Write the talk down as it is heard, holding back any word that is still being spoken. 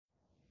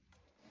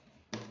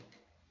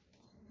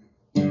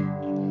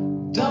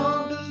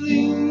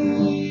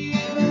believe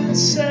in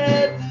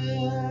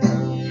sadness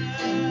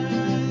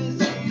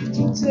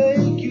to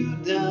take you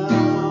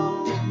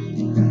down,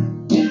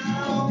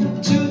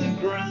 down to the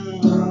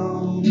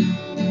ground.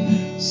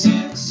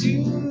 Since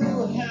you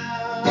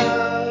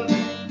have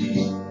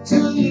to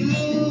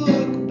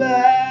look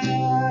back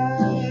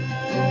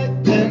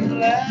and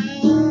laugh,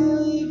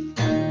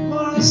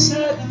 more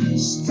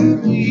sadness to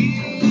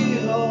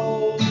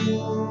behold.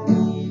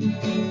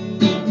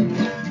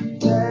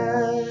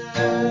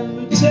 Then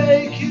we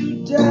take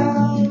you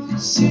down,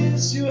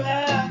 since you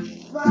have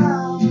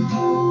found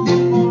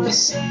more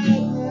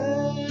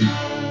sadness,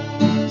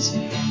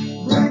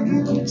 bring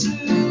you to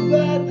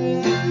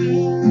badness.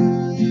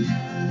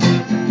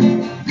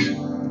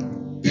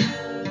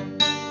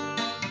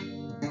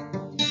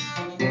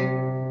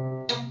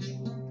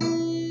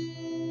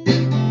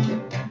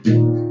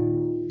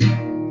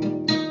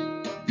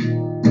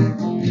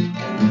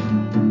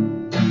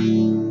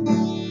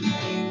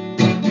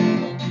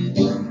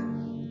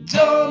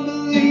 Don't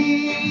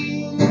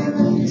believe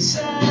in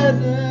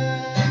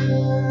sadness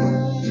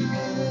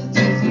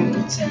if you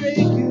take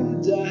you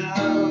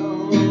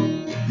down,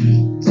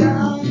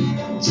 down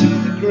to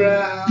the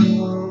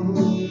ground.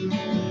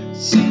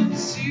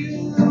 Since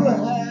you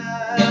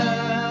have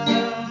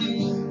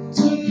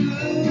to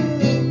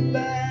look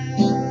back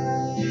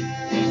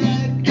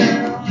and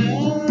laugh,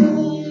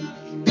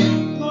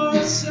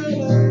 more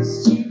sadness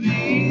to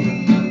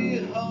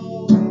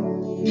behold.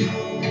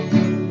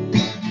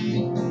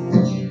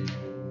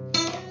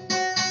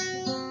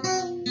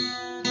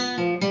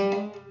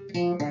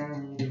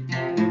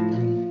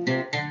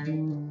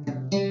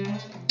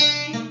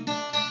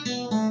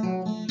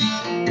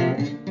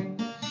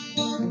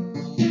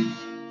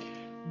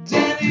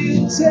 Then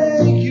you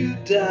take you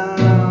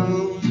down.